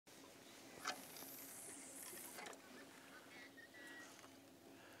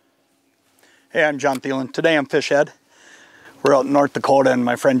Hey, I'm Jon Thelen. Today I'm Fish Ed. We're out in North Dakota and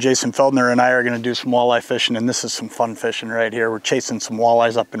my friend Jason Feldner and I are going to do some walleye fishing, and this is some fun fishing right here. We're chasing some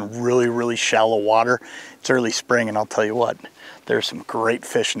walleyes up in really shallow water. It's early spring and I'll tell you what, there's some great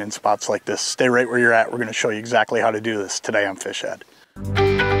fishing in spots like this. Stay right where you're at. We're going to show you exactly how to do this today on Fish Ed.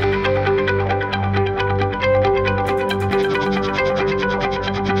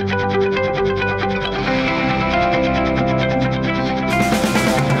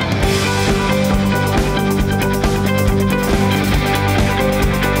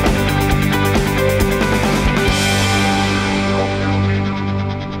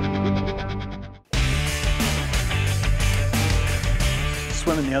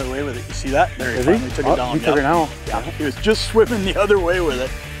 Swimming the other way with it. You see that? There, he finally took it down. He took it now. Yeah, he was just swimming the other way with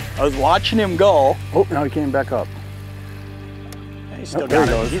it. I was watching him go. Oh, now he came back up. Yeah, he's still got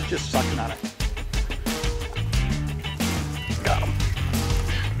it. He's just sucking on it. Got him.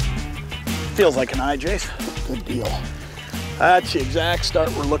 Feels like an eye, Jace. Good deal. That's the exact start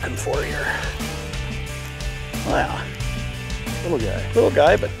we're looking for here. Wow. Little guy. Little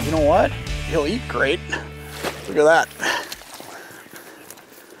guy, but you know what? He'll eat great. Look at that.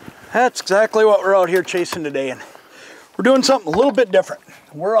 That's exactly what we're out here chasing today, and we're doing something a little bit different.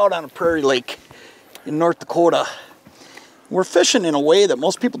 We're out on a prairie lake in North Dakota. We're fishing in a way that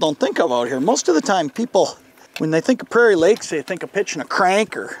most people don't think of out here. Most of the time people, when they think of prairie lakes, they think of pitching a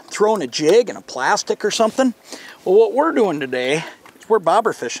crank or throwing a jig in a plastic or something. Well, what we're doing today is we're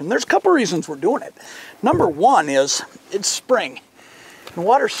bobber fishing. There's a couple reasons we're doing it. Number one is it's spring. The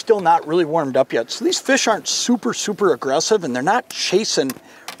water's still not really warmed up yet, so these fish aren't super aggressive, and they're not chasing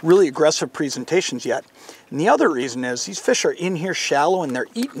really aggressive presentations yet. And the other reason is these fish are in here shallow and they're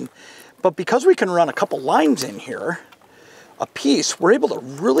eating, but because we can run a couple lines in here a piece, we're able to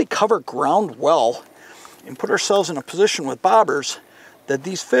really cover ground well and put ourselves in a position with bobbers that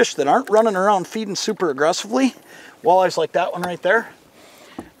these fish that aren't running around feeding super aggressively, walleyes like that one right there,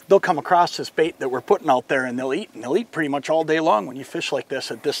 they'll come across this bait that we're putting out there and they'll eat pretty much all day long when you fish like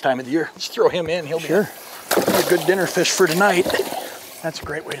this at this time of the year. Let's throw him in. He'll be a good dinner fish for tonight. That's a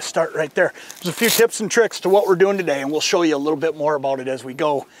great way to start right there. There's a few tips and tricks to what we're doing today, and we'll show you a little bit more about it as we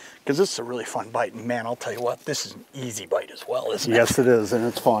go, because this is a really fun bite. And man, I'll tell you what, this is an easy bite as well, isn't it? Yes, it is, and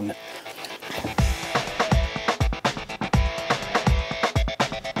it's fun.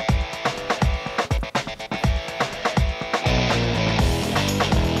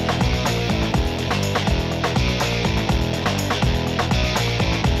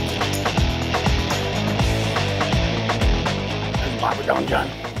 Bobber down, John.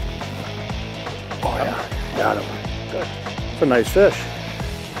 Oh yeah, got him. Good. It's a nice fish.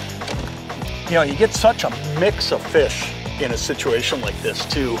 You know, you get such a mix of fish in a situation like this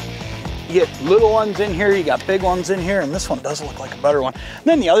too. You get little ones in here, you got big ones in here, and this one does look like a better one. And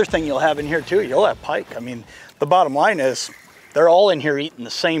then the other thing you'll have in here too, you'll have pike. I mean, the bottom line is they're all in here eating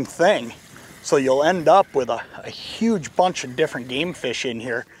the same thing. So you'll end up with a huge bunch of different game fish in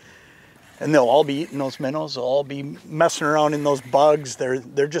here. And they'll all be eating those minnows, they'll all be messing around in those bugs.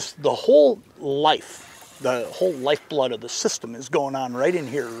 They're just, the whole life, the whole lifeblood of the system is going on right in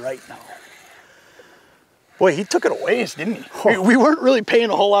here right now. Boy, he took it a ways, didn't he? We weren't really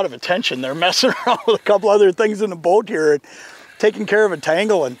paying a whole lot of attention. They're messing around with a couple other things in the boat here and taking care of a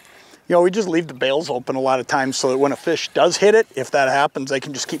tangle. And you know, we just leave the bails open a lot of times so that when a fish does hit it, if that happens, they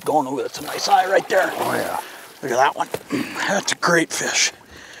can just keep going. Oh, that's a nice eye right there. Oh yeah. Look at that one. That's a great fish.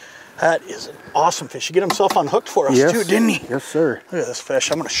 That is an awesome fish. He got himself unhooked for us too, didn't he? Yes, sir. Look at this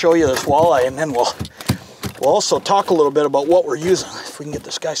fish. I'm going to show you this walleye, and then we'll also talk a little bit about what we're using. If we can get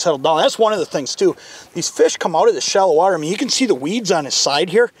this guy settled down. That's one of the things too. These fish come out of the shallow water. I mean, you can see the weeds on his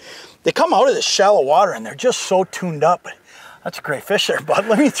side here. They come out of this shallow water, and they're just so tuned up. That's a great fish there, bud.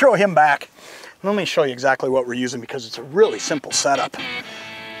 Let me throw him back. Let me show you exactly what we're using, because it's a really simple setup.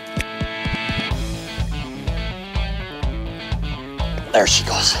 There she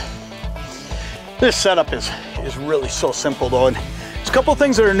goes. This setup is really so simple though, and there's a couple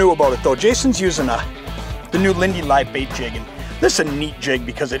things that are new about it though. Jason's using the new Lindy live bait jig, and this is a neat jig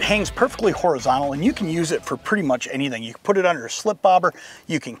because it hangs perfectly horizontal and you can use it for pretty much anything. You can put it under a slip bobber,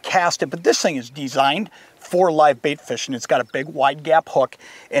 you can cast it, but this thing is designed for live bait fishing. It's got a big wide gap hook,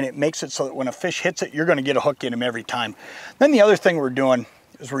 and it makes it so that when a fish hits it, you're gonna get a hook in him every time. Then the other thing we're doing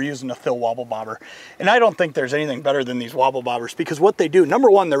is we're using a Thill wobble bobber. And I don't think there's anything better than these wobble bobbers, because what they do, number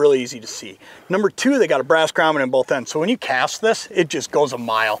one, they're really easy to see. Number two, they got a brass grommet in both ends. So when you cast this, it just goes a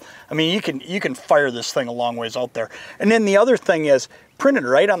mile. I mean, you can fire this thing a long ways out there. And then the other thing is, printed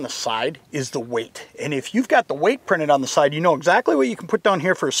right on the side is the weight. And if you've got the weight printed on the side, you know exactly what you can put down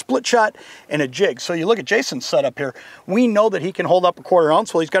here for a split shot and a jig. So you look at Jason's setup here, we know that he can hold up a 1/4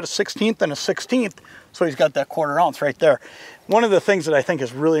 ounce. Well, he's got a 1/16 and a 1/16, so he's got that 1/4 ounce right there. One of the things that I think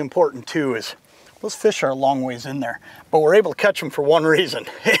is really important too is those fish are a long ways in there, but we're able to catch them for one reason.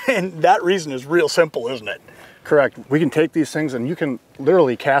 And that reason is real simple, isn't it? Correct. We can take these things and you can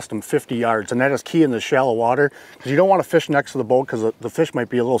literally cast them 50 yards, and that is key in the shallow water because you don't want to fish next to the boat because the fish might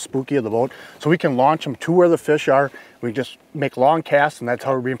be a little spooky of the boat. So we can launch them to where the fish are. We just make long casts, and that's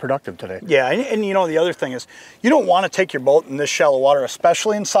how we're being productive today. Yeah, and you know, the other thing is you don't want to take your boat in this shallow water,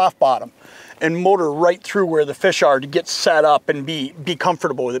 especially in soft bottom, and motor right through where the fish are to get set up and be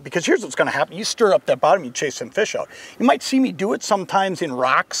comfortable with it. Because here's what's going to happen. You stir up that bottom, you chase some fish out. You might see me do it sometimes in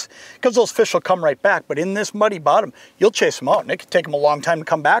rocks because those fish will come right back. But in this muddy bottom, you'll chase them out, and it can take them a long time to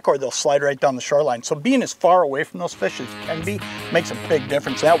come back, or they'll slide right down the shoreline. So being as far away from those fish as you can be makes a big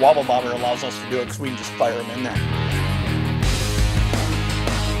difference. That wobble bobber allows us to do it because we can just fire them in there.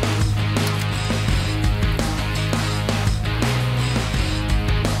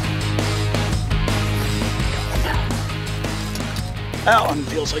 That one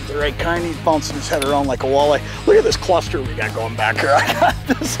feels like the right kind. He's bouncing his head around like a walleye. Look at this cluster we got going back here. I got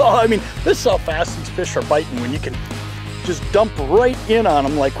this all, I mean, this is how fast these fish are biting when you can just dump right in on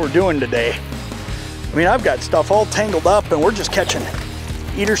them like we're doing today. I mean, I've got stuff all tangled up and we're just catching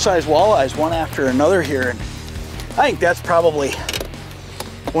eater-sized walleyes one after another here. And I think that's probably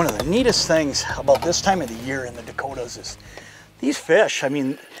one of the neatest things about this time of the year in the Dakotas is these fish. I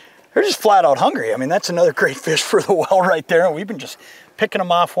mean, they're just flat out hungry. I mean, that's another great fish for the well right there. And we've been just picking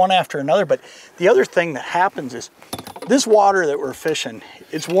them off one after another. But the other thing that happens is this water that we're fishing,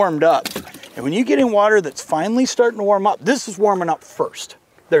 it's warmed up. And when you get in water that's finally starting to warm up, this is warming up first.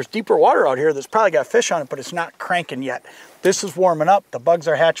 There's deeper water out here that's probably got fish on it, but it's not cranking yet. This is warming up, the bugs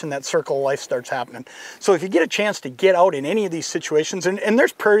are hatching, that circle of life starts happening. So if you get a chance to get out in any of these situations, and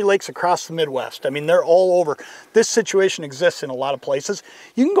there's prairie lakes across the Midwest, I mean, they're all over. This situation exists in a lot of places.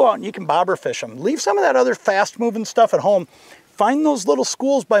 You can go out and you can bobber fish them. Leave some of that other fast moving stuff at home. Find those little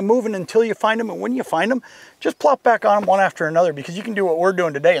schools by moving until you find them, and when you find them, just plop back on them one after another because you can do what we're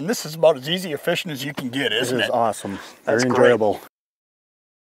doing today, and this is about as easy a fishing as you can get, isn't it? It is awesome. That's very enjoyable. Great.